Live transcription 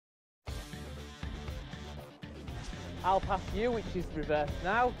I'll pass you, which is reverse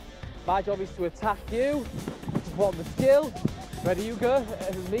now. My job is to attack you, to perform the skill. Ready, you go.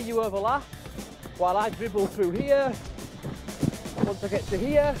 Me, you overlap. While I dribble through here. Once I get to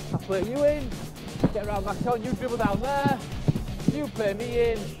here, I play you in. Get around my cone, you dribble down there. You play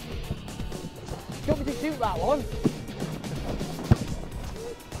me in. Do you want me to shoot that one?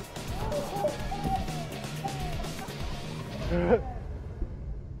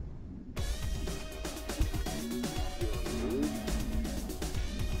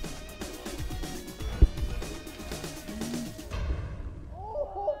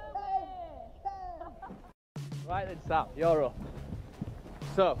 Right then, Sam, you're up.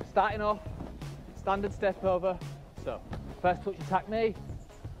 So, starting off, standard step over. So, first touch, attack me.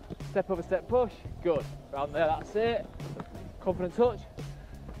 Step-over-step-push. Good. Around there, that's it. Confident touch.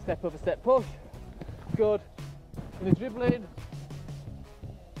 Step-over-step-push. Good. In the dribbling.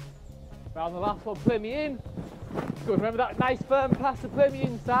 Round the last one, play me in. Good. Remember that nice firm pass to play me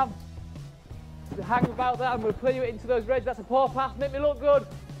in, Sam. So hang about that, I'm going to play you into those reds. That's a poor pass. Make me look good.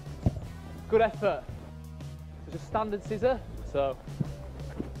 Good effort. So just standard scissor. So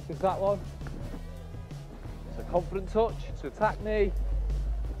just that one. So confident touch to attack me.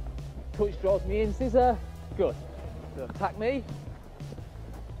 Touch draws me in, scissor. Good. So attack me.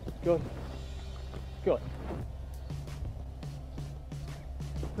 Good. Good.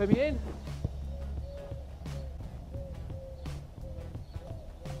 Play me in.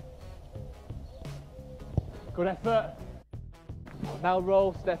 Good effort. Now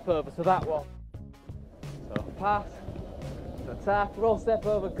roll, step over. So that one. So pass. So attack. Roll, step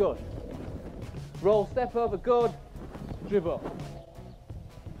over. Good. Roll, step over. Good. Dribble.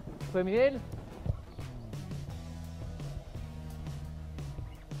 Play me in.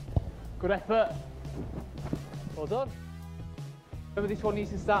 Good effort. Well done. Remember, this one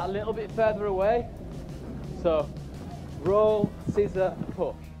needs to start a little bit further away. So roll, scissor,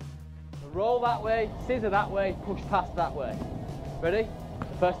 push. Roll that way, scissor that way, push past that way. Ready?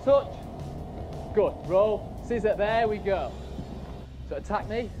 First touch. Good. Roll, scissor, there we go. So attack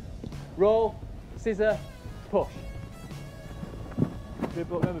me. Roll, scissor, push.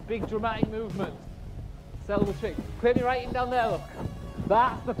 Dribble, remember, big dramatic movement. Sell the trick. Play me right in down there, look.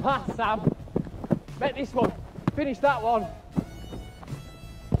 That's the pass, Sam. Make this one. Finish that one.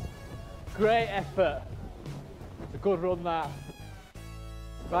 Great effort. It's a good run, that.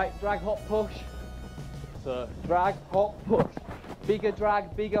 Right, drag, hop, push. So drag, hop, push. Bigger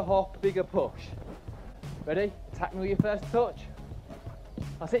drag, bigger hop, bigger push. Ready? Attack me with your first touch.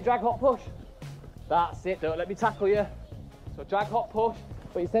 That's it, drag, hop, push. That's it, don't let me tackle you. So drag, hop, push,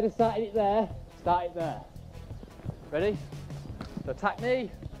 but instead of starting it there, start it there. Ready? So attack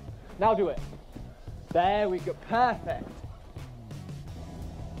me. Now do it. There we go, perfect.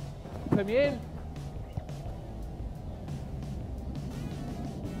 Play me in.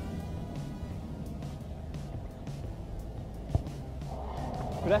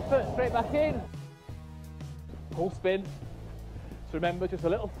 Good effort, straight back in. Full spin. So remember, just a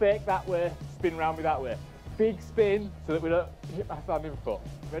little fake that way, spin round me that way. Big spin so that we don't hit my standing foot.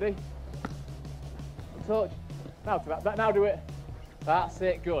 Ready? Touch. Now to that. Now do it. That's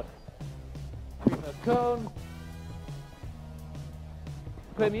it, good. Bring the cone.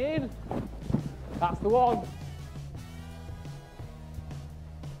 Play me in. That's the one.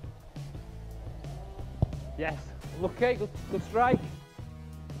 Yes. Okay, good strike.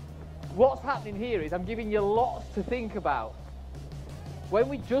 What's happening here is I'm giving you lots to think about. When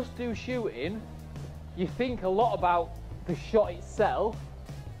we just do shooting, you think a lot about the shot itself,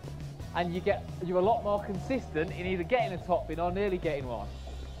 and you're a lot more consistent in either getting a top bin or nearly getting one.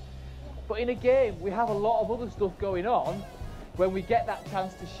 But in a game, we have a lot of other stuff going on when we get that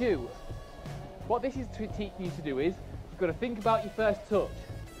chance to shoot. What this is teaching you to do is, you've got to think about your first touch,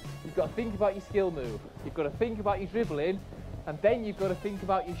 you've got to think about your skill move, you've got to think about your dribbling, and then you've got to think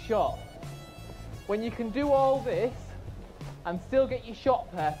about your shot. When you can do all this and still get your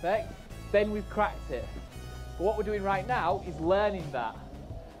shot perfect, then we've cracked it. But what we're doing right now is learning that.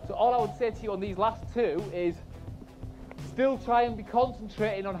 So all I would say to you on these last two is still try and be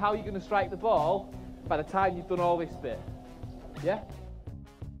concentrating on how you're going to strike the ball by the time you've done all this bit. Yeah?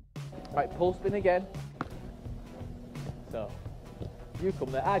 Right, pull spin again. So you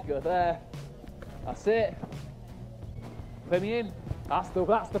come there, I go there. That's it. Play me in. That's the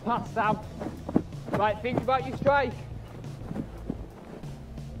pass, Sam. Right, think about your strike.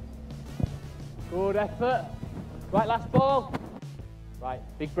 Good effort. Right, last ball. Right,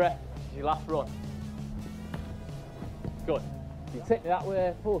 big breath. This is your last run. Good. You take me that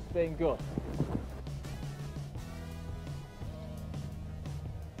way, full spin, good.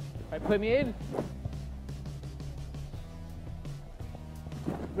 Right, play me in.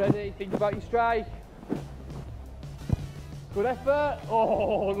 Ready, think about your strike. Good effort.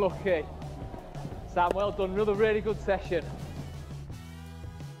 Oh, lucky. Sam, well done, another really good session.